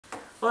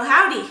Well,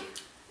 howdy.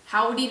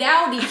 Howdy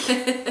dowdy.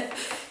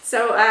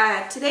 So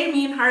today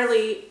me and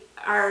Harley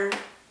are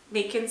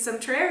making some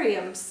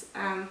terrariums.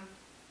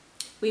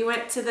 We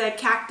went to the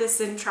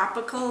Cactus and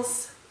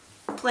Tropicals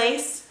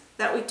place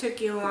that we took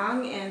you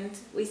along, and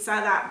we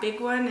saw that big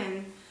one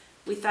and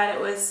we thought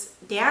it was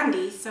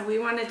dandy, so we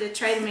wanted to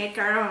try to make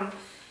our own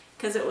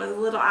because it was a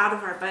little out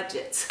of our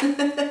budgets.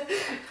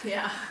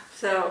 Yeah.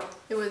 So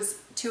it was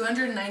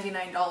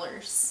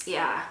 $299.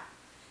 yeah.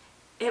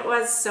 It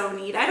was so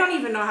neat. I don't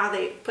even know how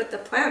they put the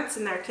plants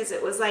in there because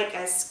it was like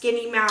a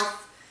skinny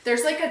mouth.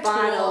 There's like a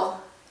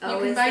bottle. tool. You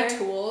can buy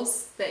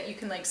tools that you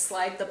can like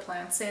slide the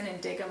plants in and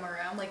dig them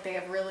around. Like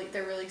they're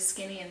really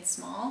skinny and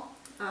small.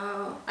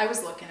 Oh. I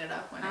was looking it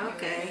up when I knew we were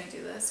going to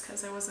do this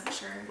because I wasn't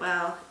sure.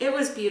 Well, it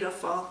was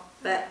beautiful,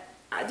 but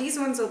these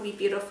ones will be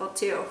beautiful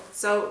too.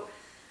 So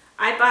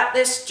I bought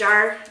this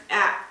jar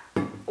at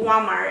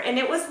Walmart and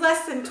it was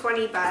less than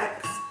 20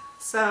 bucks.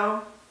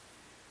 So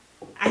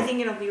I think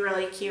it'll be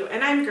really cute,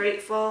 and I'm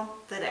grateful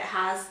that it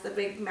has the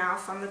big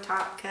mouth on the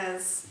top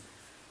because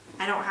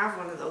I don't have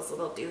one of those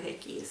little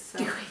doohickeys. So.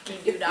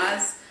 Doohickey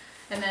doodads.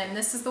 And then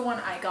this is the one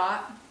I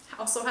got.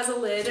 Also has a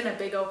lid and a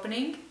big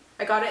opening.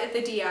 I got it at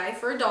the DI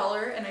for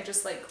 $1 and I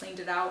just like cleaned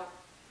it out.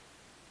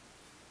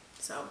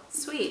 So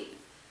sweet.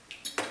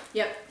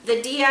 Yep.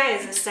 The DI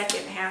is a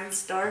second-hand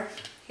store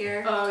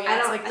here. Oh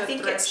yeah, I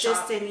think it's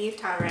shop. just in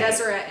Utah, right?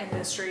 Deseret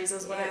Industries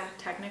is what it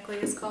technically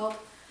is called.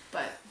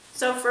 But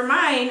so for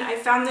mine, I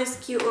found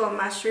this cute little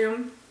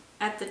mushroom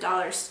at the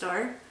dollar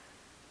store.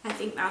 I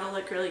think that'll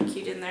look really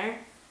cute in there.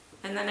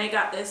 And then I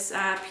got this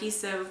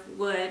piece of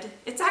wood.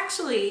 It's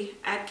actually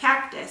a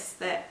cactus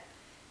that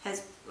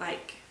has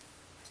like...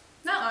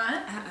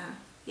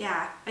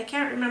 Yeah, I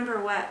can't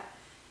remember what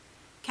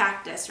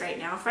cactus right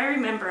now. If I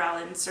remember,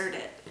 I'll insert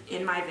it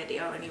in my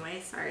video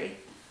anyway. Sorry.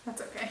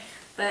 That's okay.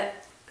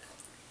 But,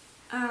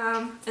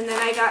 and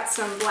then I got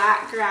some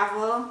black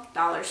gravel,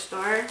 dollar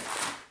store.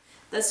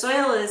 The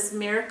soil is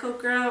Miracle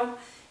Grow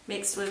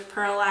mixed with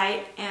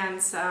perlite and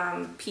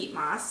some peat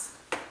moss.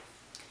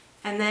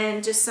 And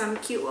then just some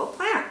cute little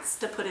plants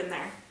to put in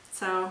there.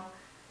 So,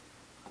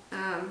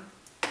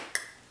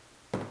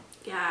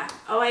 yeah.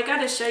 Oh, I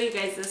gotta show you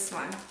guys this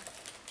one.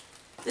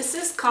 This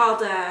is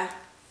called,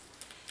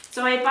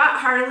 so I bought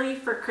Harley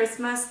for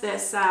Christmas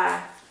this,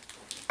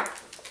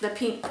 the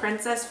pink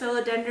princess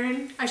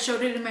philodendron. I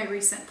showed it in my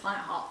recent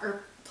plant haul,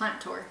 or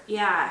plant tour.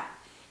 Yeah.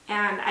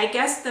 And I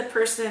guess the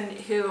person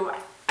who,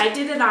 I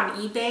did it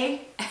on eBay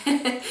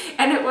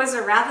and it was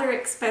a rather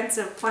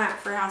expensive plant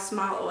for how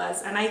small it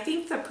was. And I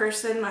think the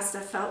person must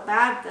have felt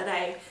bad that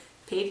I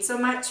paid so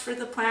much for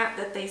the plant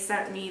that they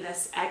sent me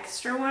this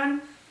extra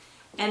one.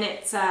 And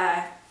it's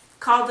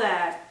called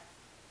a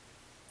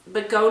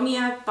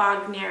Begonia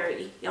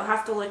Bogneri. You'll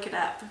have to look it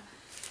up.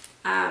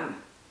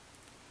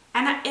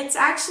 And it's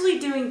actually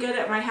doing good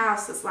at my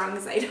house as long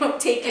as I don't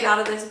take it out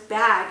of this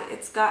bag.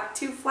 It's got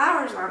 2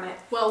 flowers on it.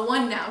 Well,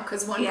 one now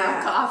because one broke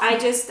off. I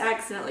just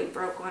accidentally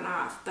broke one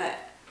off. But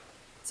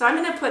so I'm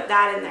going to put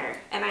that in there,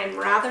 and I'm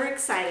rather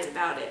excited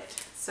about it.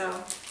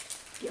 So,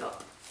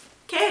 yup.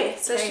 Okay,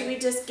 so should we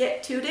just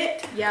get to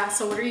it? Yeah,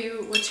 so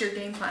what's your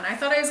game plan? I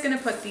thought I was going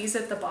to put these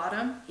at the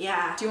bottom.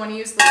 Yeah. Do you want to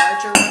use the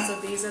larger ones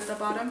of these at the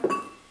bottom?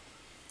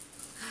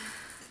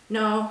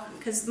 No,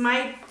 because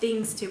my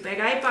thing's too big.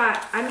 I'm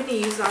going to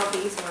use all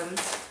these ones.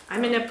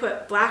 I'm going to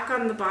put black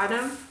on the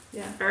bottom.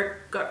 Yeah. I'm going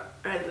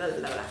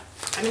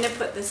to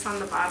put this on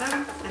the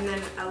bottom, and then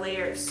a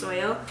layer of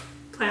soil,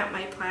 plant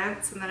my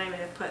plants, and then I'm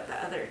going to put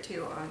the other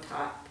 2 on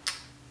top.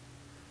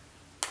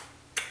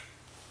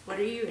 What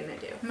are you going to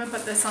do? I'm going to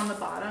put this on the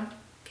bottom,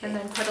 and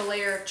then put a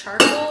layer of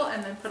charcoal,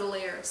 and then put a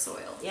layer of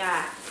soil.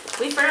 Yeah,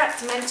 we forgot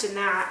to mention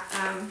that.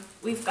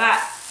 We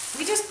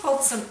just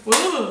pulled some,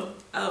 ooh,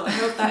 oh, I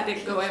hope that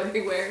didn't go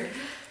everywhere.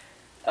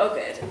 Oh,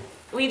 good.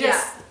 We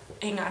just,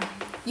 hang on.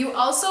 You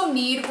also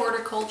need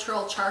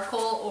horticultural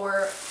charcoal,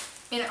 or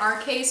in our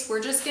case,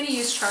 we're just going to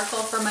use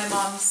charcoal from my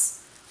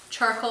mom's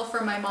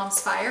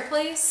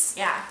fireplace.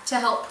 Yeah. To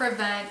help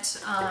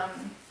prevent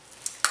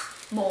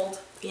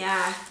mold.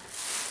 Yeah.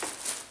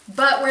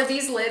 But where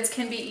these lids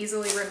can be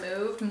easily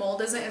removed,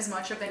 mold isn't as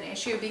much of an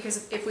issue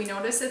because if we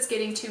notice it's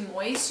getting too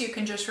moist, you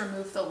can just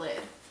remove the lid.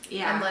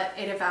 Yeah. And let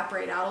it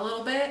evaporate out a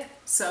little bit.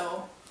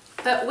 So,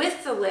 but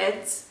with the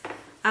lids,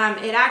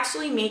 it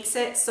actually makes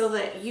it so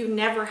that you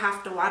never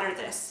have to water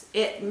this.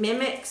 It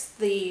mimics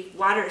the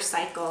water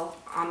cycle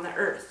on the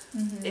earth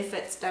if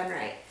it's done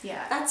right.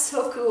 Yeah. That's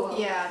so cool.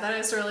 Yeah, that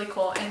is really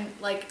cool. And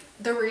like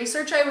the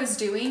research I was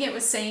doing, it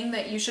was saying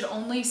that you should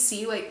only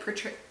see like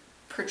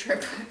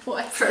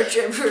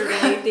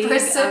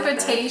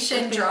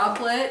precipitation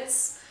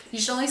droplets. You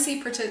should only see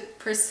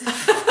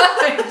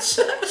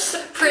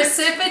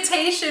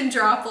precipitation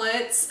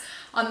droplets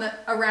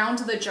around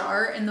the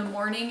jar in the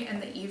morning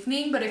and the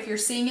evening, but if you're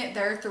seeing it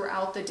there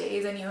throughout the day,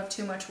 then you have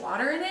too much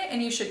water in it,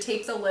 and you should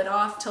take the lid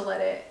off to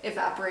let it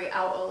evaporate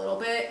out a little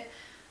bit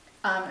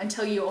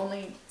until you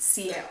only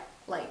see it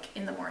like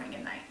in the morning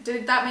and night.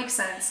 Did that make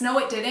sense? No,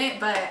 it didn't,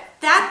 but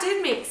that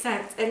did make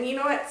sense. And you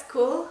know what's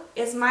cool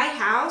is my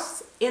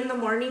house in the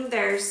morning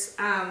there's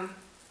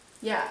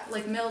Yeah,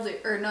 like mildew,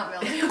 or not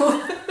mildew.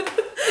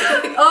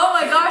 Oh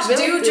my gosh,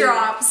 Mildew.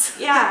 dewdrops.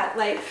 Yeah,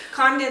 like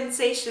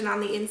condensation on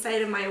the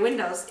inside of my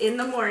windows in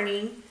the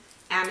morning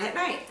and at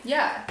night.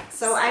 Yeah.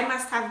 So I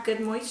must have good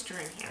moisture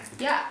in here.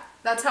 Yeah,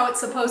 that's how it's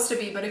supposed to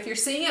be. But if you're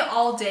seeing it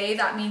all day,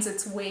 that means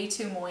it's way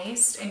too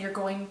moist and you're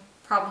going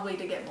probably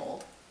to get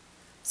mold.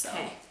 So.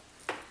 Okay.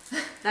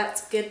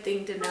 That's a good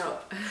thing to know.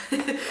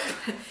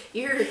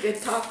 You're a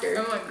good talker.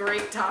 I'm a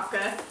great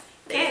talker.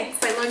 Thanks.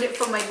 I learned it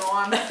from my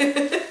mom.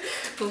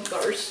 Of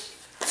course.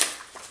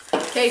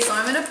 Okay, so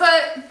I'm gonna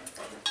put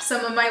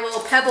some of my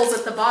little pebbles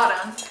at the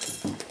bottom.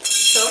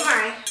 So am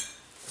I.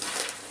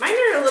 Mine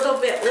are a little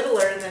bit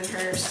littler than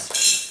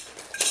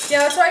hers. Yeah,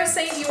 that's why I was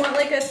saying, do you want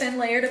like a thin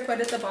layer to put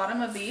at the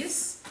bottom of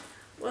these?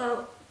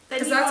 Well, then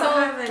you that's don't all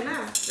have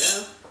enough,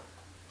 so.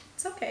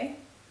 It's okay.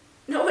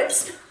 No,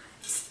 it's not.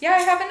 Yeah, I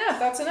have enough.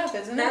 That's enough,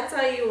 isn't it? That's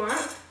all you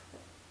want?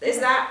 Is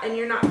that, and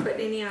you're not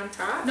putting any on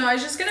top? No, I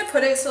was just gonna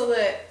put it so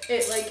that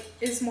it like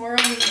is more on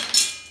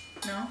the.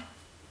 No.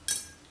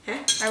 Huh?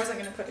 I wasn't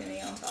gonna put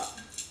any on top.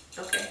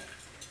 Okay.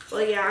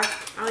 Well, yeah,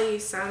 I'll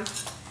use some.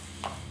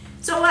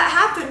 So what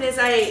happened is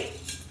I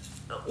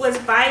was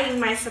buying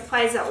my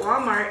supplies at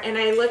Walmart and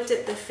I looked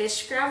at the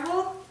fish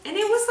gravel and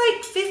it was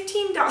like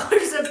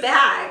 $15 a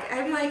bag.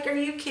 I'm like, are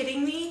you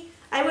kidding me?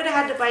 I would have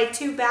had to buy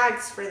 2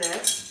 bags for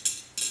this.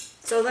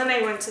 So then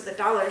I went to the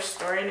dollar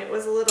store and it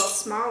was a little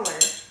smaller,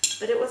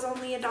 but it was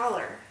only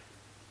 $1.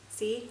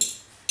 See?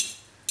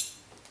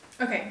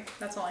 Okay,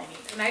 that's all I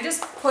need. And I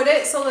just put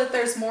it so that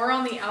there's more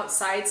on the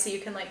outside so you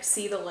can like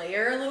see the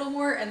layer a little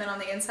more, and then on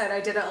the inside I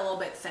did it a little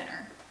bit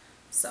thinner.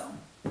 So.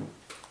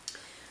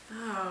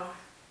 Oh,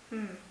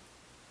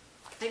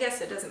 I guess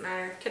it doesn't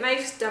matter. Can I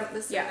just dump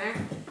this in there?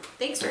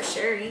 Thanks for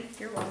sharing.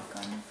 You're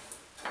welcome.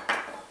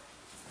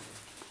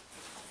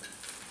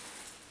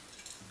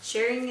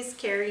 Sharing is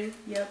caring.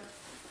 Yep.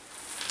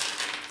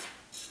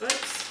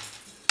 Whoops.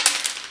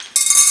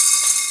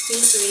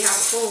 Seems to be half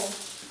full.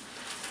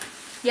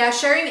 Yeah,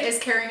 sharing is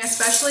caring,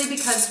 especially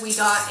because we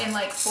got in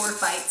like 4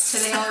 fights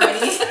today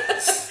already.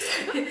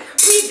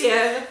 We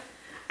did.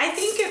 I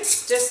think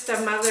it's just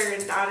a mother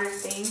and daughter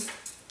thing.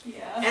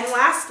 Yeah. And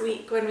last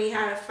week when we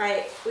had a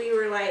fight, we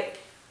were like,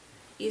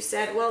 you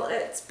said, well,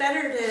 it's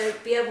better to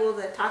be able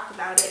to talk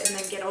about it and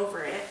then get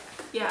over it.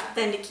 Yeah.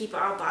 Than to keep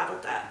it all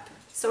bottled up.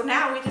 So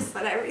now we just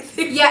let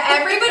everything. Yeah,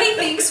 everybody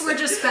thinks we're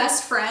just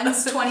best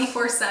friends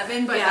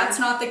 24/7, but that's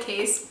not the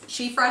case.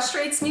 She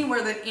frustrates me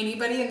more than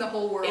anybody in the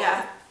whole world.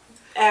 Yeah.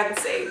 And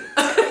same.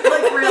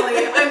 Like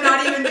really, I'm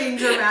not even being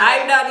dramatic.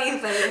 I'm not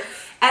either.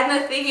 And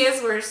the thing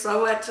is, we're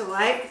so much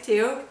alike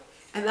too,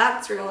 and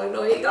that's real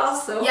annoying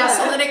also. Yeah,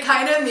 so then it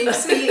kind of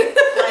makes me like,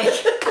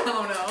 I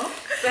don't know.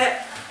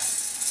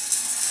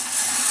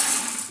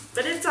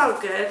 But it's all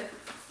good.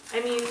 I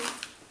mean,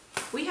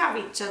 we have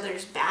each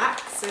other's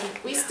backs, and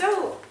we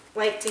still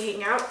like to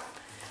hang out.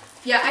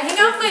 Yeah, I hang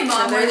out with my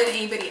mom more than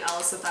anybody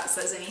else, if that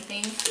says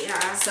anything.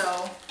 Yeah.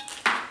 So,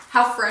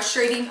 how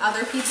frustrating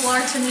other people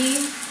are to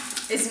me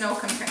is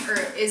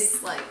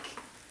is like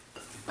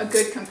a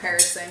good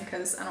comparison,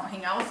 because I don't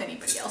hang out with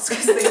anybody else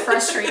because they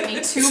frustrate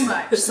me too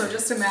much. So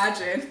just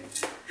imagine.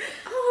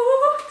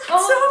 Oh,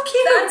 that's so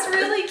cute. That's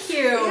really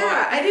cute.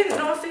 Yeah, I didn't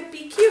know if it'd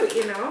be cute,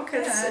 you know,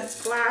 because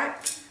it's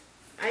black.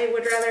 I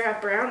would rather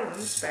have brown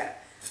ones, but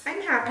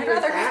I'm happy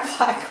with that. I'd rather have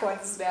black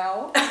ones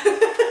now.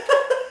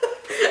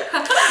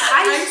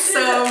 I'm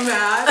so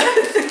mad.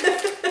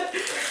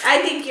 I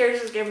think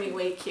yours is gonna be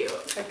way cute.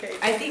 Okay.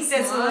 I think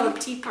this little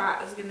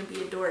teapot is gonna be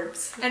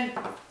adorbs. And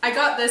I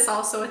got this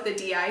also at the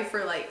DI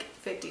for like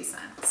 50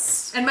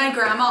 cents. And my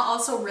grandma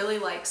also really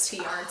likes to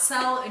yard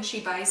sell, and she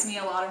buys me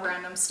a lot of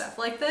random stuff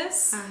like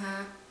this.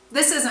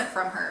 This isn't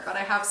from her, but I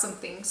have some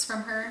things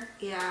from her.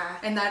 Yeah.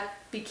 And that'd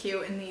be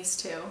cute in these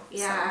too.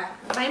 Yeah.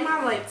 So. My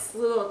mom likes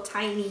little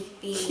tiny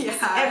things. Yeah.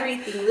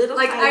 Everything. Little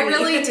like tiny. I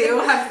really do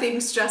have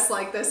things just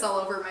like this all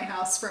over my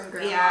house from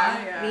grandma.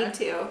 Yeah, me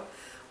too.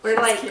 We're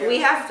like,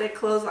 we have to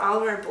close all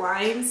of our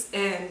blinds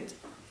and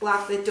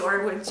lock the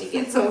door when she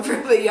gets home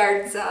from the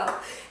yard sale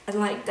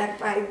and like duck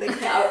behind the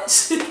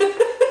couch. She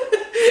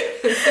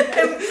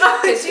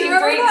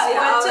brings you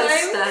all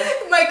this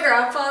stuff. My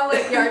grandpa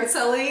went yard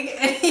selling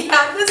and he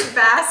had this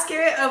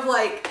basket of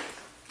like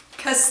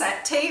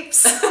cassette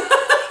tapes.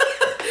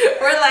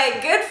 We're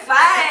like, good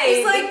find.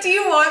 He's like, do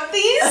you want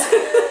these?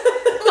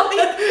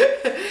 Like,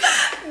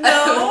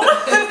 no.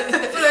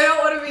 But I don't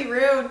want to be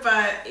rude,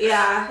 but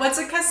yeah. What's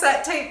a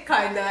cassette tape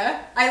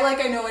kinda? I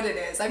know what it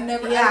is. I don't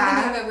think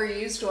I've ever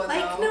used one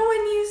like, though. no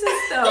one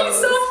uses those.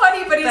 He's so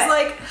funny, but he's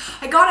like,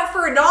 I got it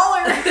for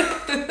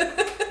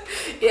 $1.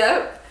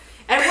 Yep.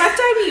 And one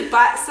time he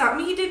bought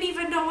something, he didn't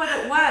even know what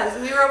it was.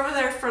 We were over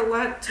there for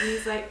lunch and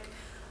he's like,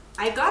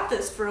 I got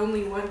this for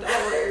only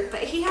 $1.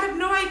 But he had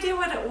no idea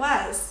what it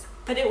was.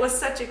 But it was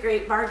such a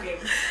great bargain.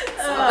 So.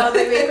 Oh,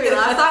 they make me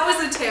laugh. That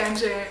was a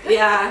tangent.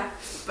 Yeah.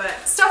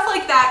 But stuff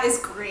like that is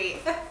great.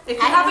 If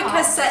you have a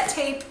cassette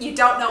tape you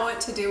don't know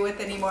what to do with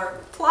anymore,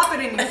 plop it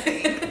in your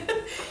thing.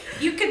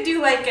 You could do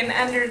like an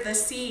under the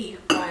sea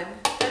one.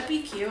 That'd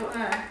be cute,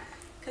 huh?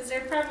 Because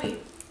they're probably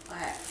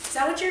What? Is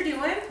that what you're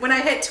doing? When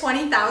I hit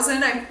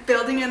 20,000, I'm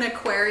building an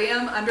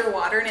aquarium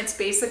underwater, and it's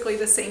basically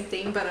the same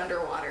thing but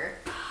underwater.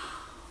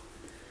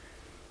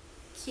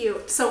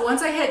 Cute. So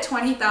once I hit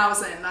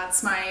 20,000,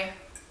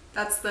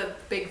 that's the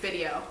big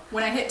video.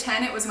 When I hit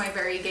 10, it was my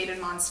variegated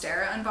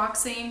Monstera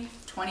unboxing.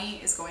 20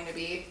 is going to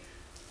be,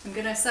 I'm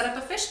gonna set up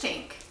a fish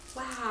tank.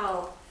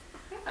 Wow.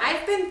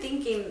 I've been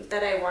thinking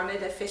that I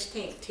wanted a fish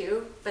tank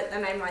too, but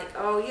then I'm like,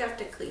 oh, you have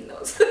to clean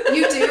those.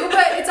 You do,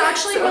 but it's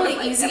actually So really I'm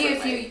like, easy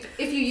never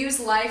if you use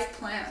live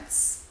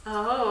plants.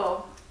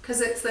 Oh. Because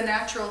it's the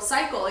natural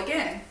cycle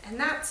again. And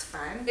that's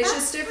fun. It's That's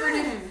just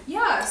different. fun.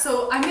 Yeah,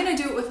 so I'm gonna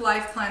do it with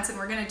live plants, and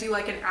we're gonna do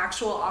like an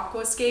actual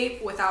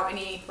aquascape without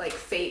any like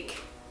fake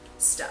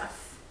stuff.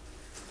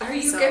 Are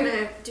you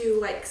gonna do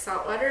like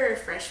saltwater or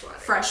freshwater?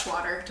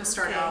 Freshwater to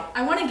start out.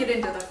 I want to get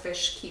into the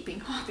fish keeping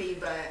hobby,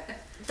 but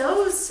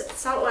those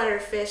saltwater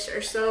fish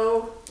are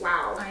so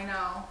wow. I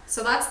know.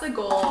 So that's the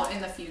goal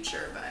in the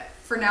future, but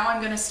for now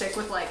I'm gonna stick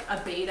with like a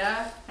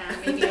betta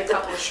and maybe a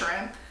couple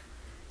shrimp.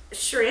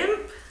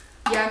 Shrimp?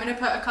 Yeah, I'm gonna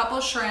put a couple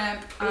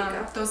shrimp, There you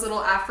go. those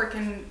little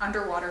African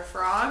underwater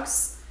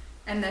frogs,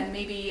 and then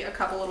maybe a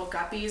couple little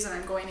guppies, and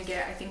I'm going to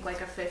get, I think,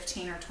 like a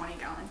 15 or 20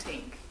 gallon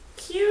tank.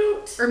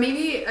 Cute. Or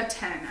maybe a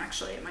 10,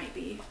 actually, it might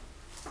be.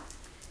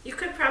 You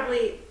could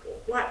probably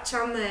watch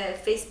on the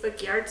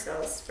Facebook yard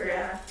sales for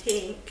a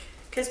tank.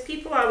 Because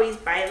people always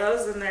buy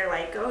those and they're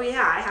like, oh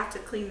yeah, I have to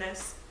clean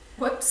this.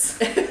 Whoops.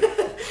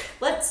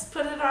 Let's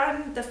put it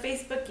on the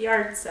Facebook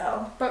yard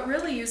sale. But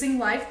really, using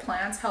live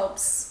plants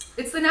helps.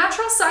 It's the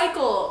natural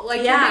cycle.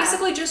 Like, Yeah. you're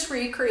basically just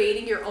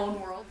recreating your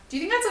own world. Do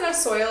you think that's enough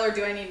soil, or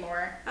do I need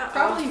more? Uh-oh.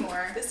 Probably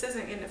more. This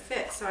isn't going to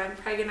fit, so I'm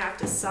probably going to have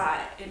to saw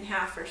it in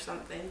half or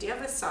something. Do you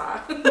have a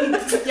saw?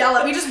 Yeah,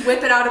 let me just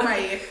whip it out of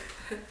my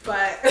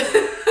butt.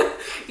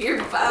 Your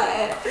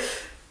butt.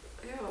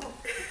 Ew.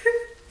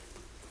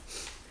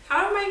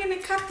 How am I going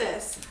to cut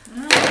this?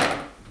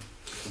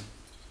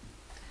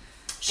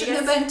 Shouldn't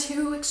have been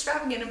too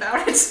extravagant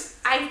about it.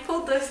 I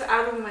pulled this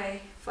out of my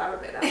flower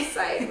bed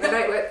outside when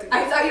I went through.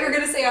 I thought you were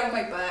going to say out of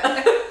my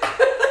butt.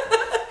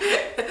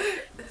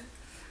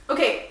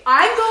 Okay,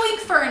 I'm going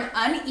for an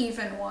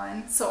uneven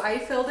one. So I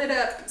filled it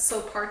up so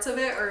parts of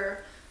it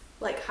are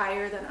like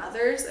higher than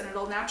others, and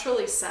it'll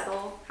naturally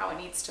settle how it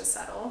needs to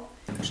settle.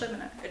 Actually, I'm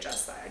going to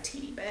adjust that a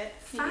teeny bit.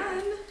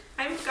 Fun.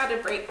 I've got to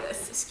break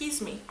this.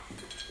 Excuse me.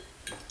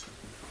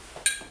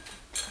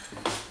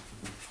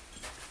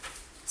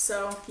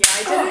 So yeah,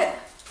 I did it.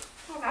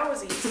 Oh, that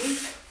was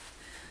easy.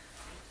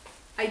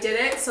 I did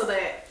it so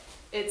that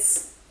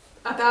it's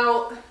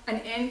about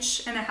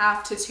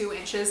 1.5 to 2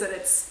 inches at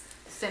its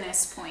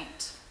thinnest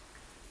point.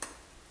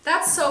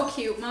 That's so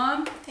cute,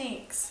 Mom.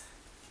 Thanks.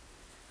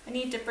 I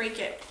need to break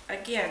it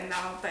again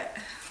now, but...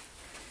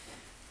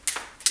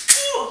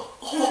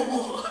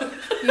 Oh.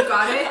 You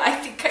got it? I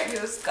think I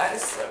just got a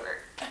sliver.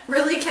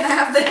 Really? Can I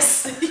have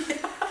this?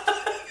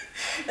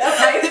 That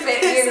might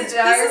fit in your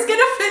jar. This is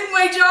gonna fit in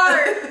my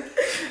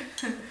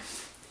jar.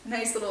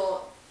 Nice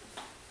little...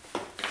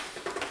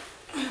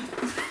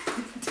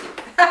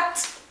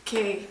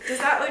 Okay, does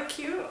that look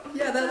cute?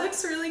 Yeah, that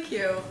looks really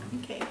cute.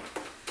 Okay.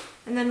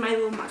 And then my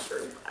little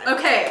mushroom.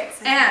 Okay,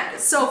 and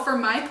so for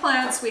my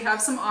plants, we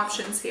have some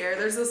options here.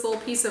 There's this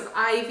little piece of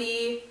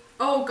ivy.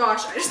 Oh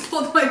gosh, I just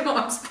pulled my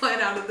mom's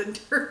plant out of the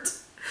dirt.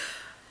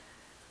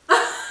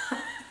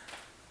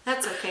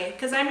 That's okay,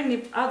 because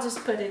I'll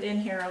just put it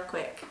in here real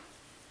quick.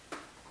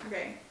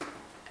 Okay.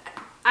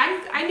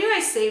 I knew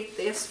I saved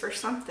this for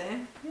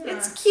something. Yeah.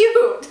 It's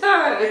cute.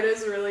 It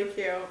is really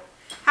cute.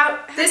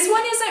 This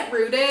one isn't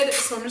rooted,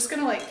 so I'm just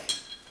gonna like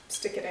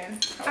stick it in.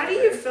 How do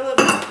you feel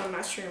about the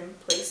mushroom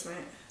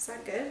placement? Is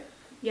that good?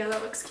 Yeah,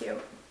 that looks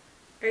cute.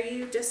 Are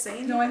you just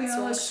saying? No, I think that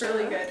so looks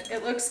really good.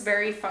 It looks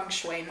very feng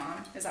shui,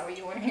 Mom. Is that what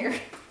you want to hear?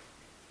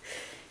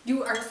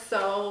 You are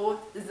so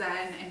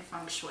zen in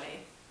feng shui.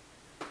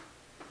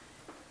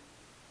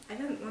 I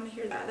didn't want to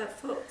hear that. That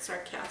felt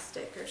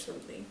sarcastic or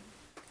something.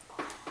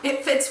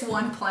 It fits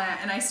one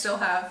plant, and I still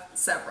have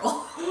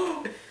several.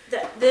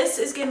 This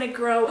is gonna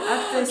grow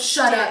up this.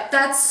 Shut up.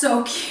 That's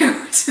so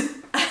cute.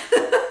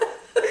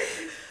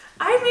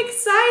 I'm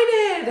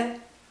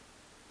excited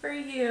for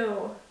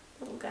you,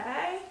 little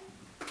guy.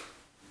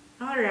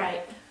 All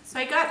right. So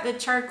I got the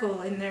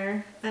charcoal in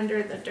there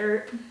under the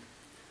dirt.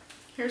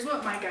 Here's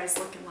what my guy's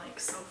looking like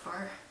so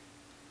far.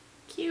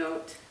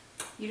 Cute.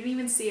 You didn't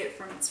even see it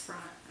from its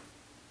front.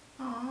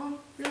 Aw,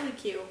 really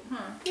cute,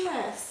 huh?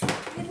 Yes,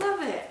 I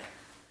love it.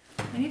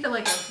 I need to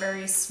like a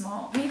very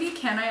small, maybe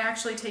can I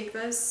actually take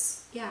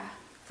this? Yeah.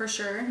 For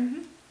sure.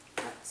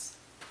 That's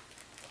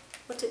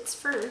what it's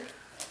for.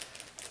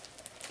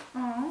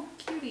 Aw,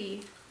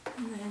 cutie.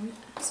 And then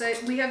So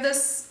we have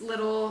this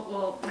little,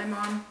 well, my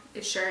mom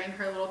is sharing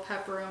her little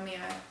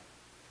peperomia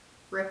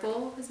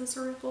ripple. Is this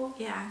a ripple?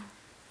 yeah.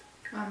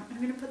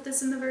 I'm gonna put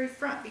this in the very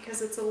front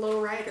because it's a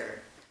low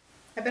rider.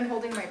 I've been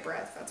holding my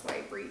breath, that's why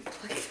I breathed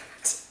like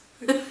that.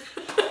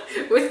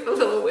 With a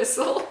little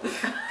whistle.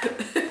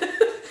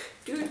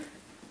 Dude.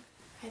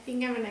 I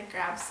think I'm gonna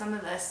grab some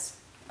of this.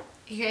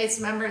 You guys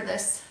remember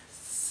this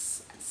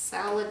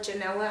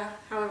Salaginella,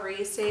 however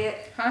you say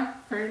it. Huh?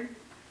 Fern.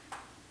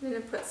 I'm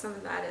gonna put some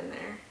of that in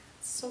there.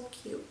 It's so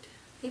cute.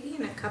 Maybe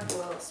in a couple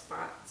little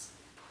spots.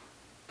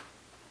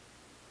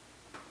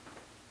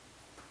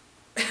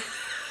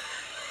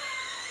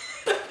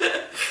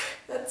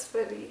 That's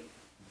funny.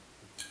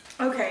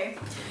 Okay.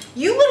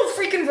 You little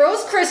freaking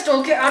rose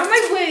crystal, get out of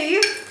my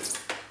way.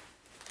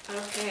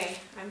 Okay,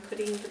 I'm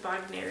putting the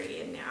Bogneri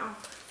in now.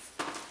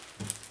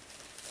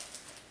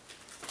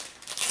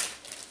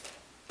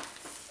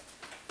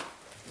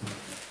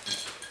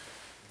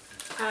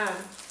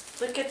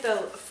 Look at the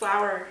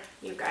flower,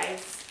 you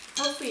guys.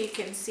 Hopefully you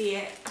can see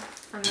it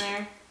from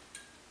there.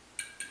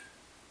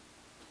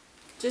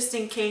 Just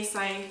in case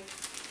I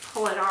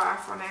pull it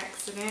off on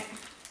accident.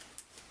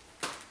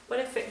 What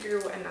if it grew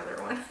another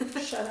one?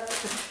 Shut up.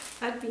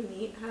 That'd be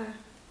neat, huh?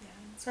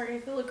 Yeah, sorry, I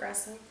feel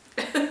aggressive.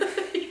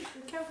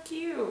 Look how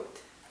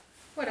cute.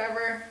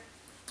 Whatever.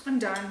 I'm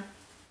done.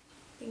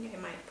 I think I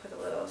might put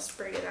a little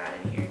spray of that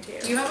in here too.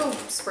 Do you have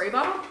a spray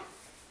bottle?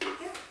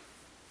 Yeah.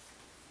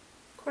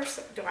 Of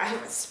course, do I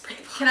have a spray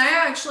bottle? Can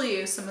I actually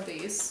use some of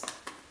these?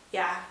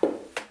 Yeah.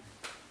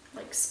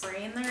 Like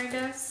spray in there, I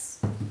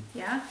guess?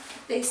 Yeah?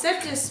 They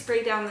said just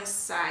spray down the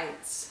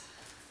sides.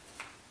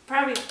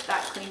 Probably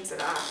that cleans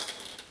it off.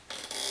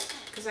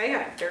 Because I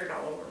got dirt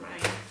all over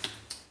mine.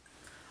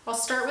 I'll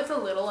start with a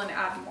little and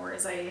add more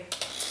as I...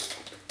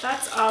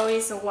 That's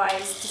always a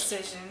wise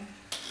decision.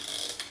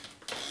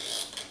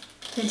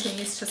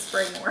 Continues to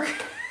spray more.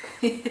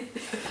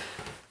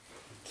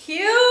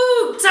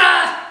 Cute!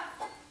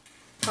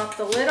 Pop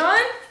the lid on,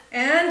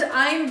 and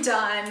I'm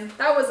done.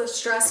 That was a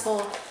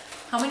stressful...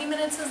 How many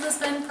minutes has this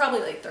been?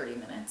 Probably like 30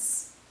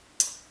 minutes.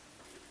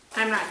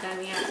 I'm not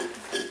done yet.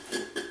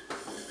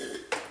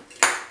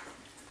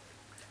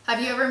 Have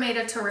you ever made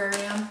a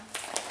terrarium?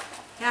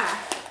 Yeah.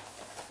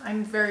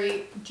 I'm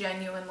very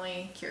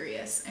genuinely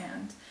curious,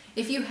 and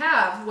if you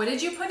have, what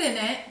did you put in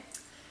it?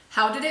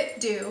 How did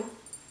it do?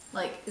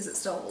 Like, is it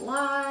still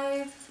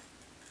alive?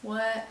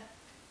 What?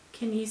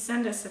 Can you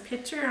send us a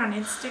picture on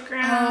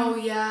Instagram? Oh,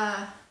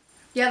 yeah.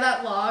 Yeah,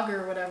 that log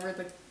or whatever,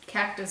 the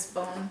cactus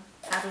bone,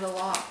 added a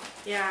lot.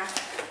 Yeah.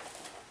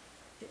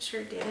 It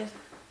sure did.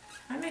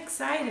 I'm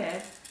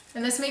excited.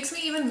 And this makes me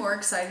even more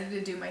excited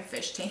to do my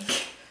fish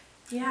tank.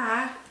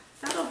 Yeah,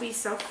 that'll be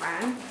so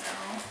fun.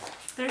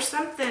 There's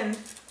something,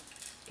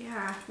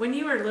 yeah. When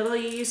you were little,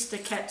 you used to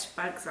catch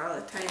bugs all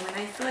the time, and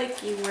I feel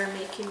like you were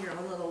making your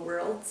own little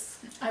worlds.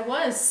 I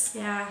was.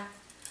 Yeah.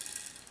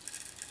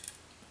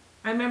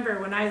 I remember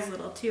when I was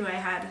little too, I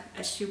had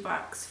a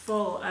shoebox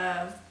full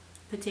of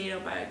potato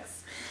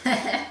bugs.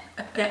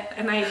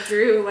 And I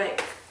drew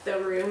like the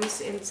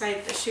rooms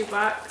inside the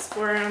shoebox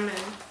for them,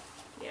 and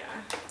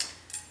yeah.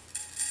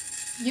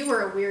 You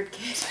were a weird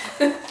kid.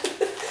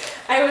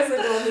 I was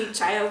an only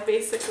child,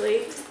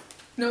 basically.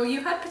 No,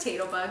 you had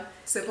potato bug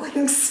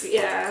siblings.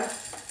 Yeah,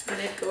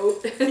 and a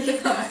goat.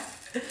 Yeah.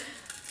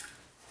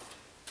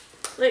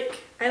 Look,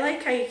 I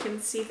like how you can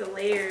see the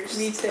layers.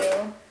 Me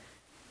too.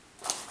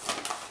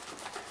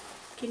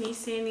 Can you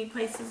see any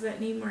places that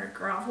need more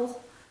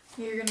gravel?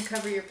 You're gonna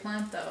cover your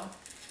plant though.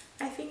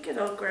 I think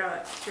it'll grow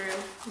it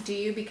through. Do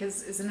you?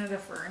 Because isn't it a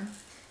fern?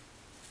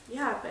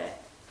 Yeah,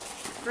 but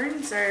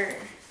ferns are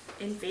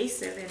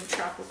invasive in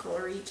tropical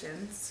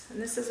regions,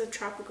 and this is a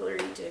tropical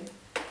region,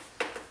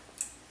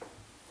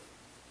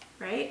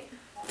 right?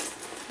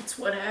 It's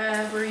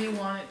whatever you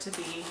want it to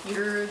be.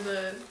 You're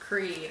the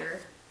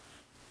creator.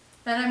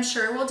 And I'm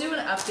sure we'll do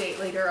an update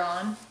later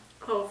on.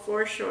 Oh,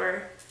 for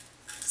sure.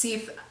 See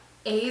if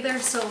A, they're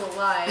still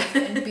alive,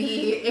 and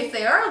B, if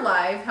they are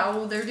alive,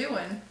 how they're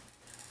doing.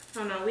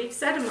 Oh no, we've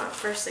set them up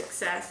for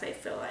success, I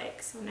feel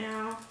like. So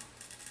now,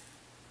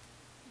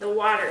 the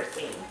water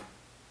thing.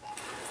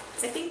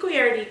 I think we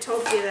already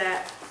told you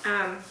that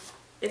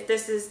if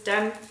this is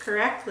done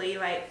correctly,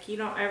 like, you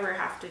don't ever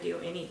have to do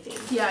anything.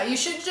 Yeah, you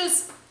should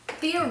just,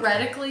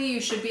 theoretically, you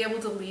should be able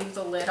to leave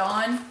the lid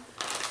on.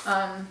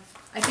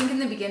 I think in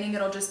the beginning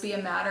it'll just be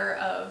a matter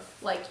of,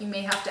 like, you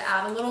may have to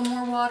add a little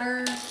more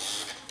water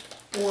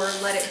or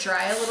let it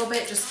dry a little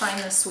bit, just find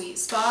the sweet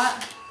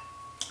spot.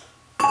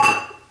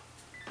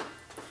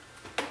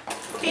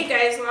 Okay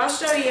guys, well, I'll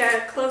show you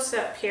a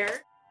close-up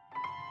here.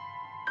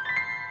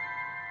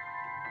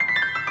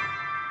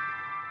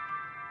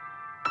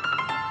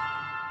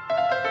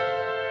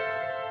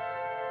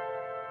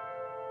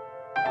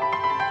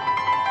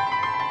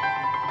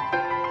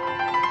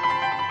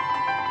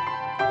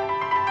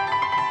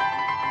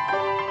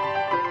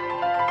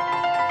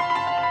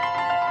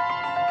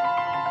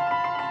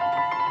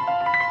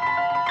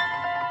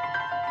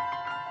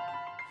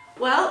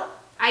 Well,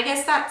 I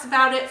guess that's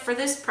about it for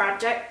this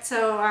project.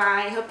 So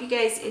I hope you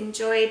guys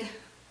enjoyed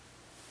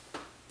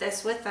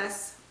this with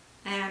us,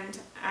 and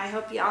I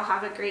hope you all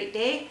have a great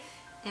day,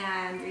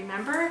 and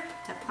remember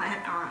to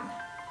plant on.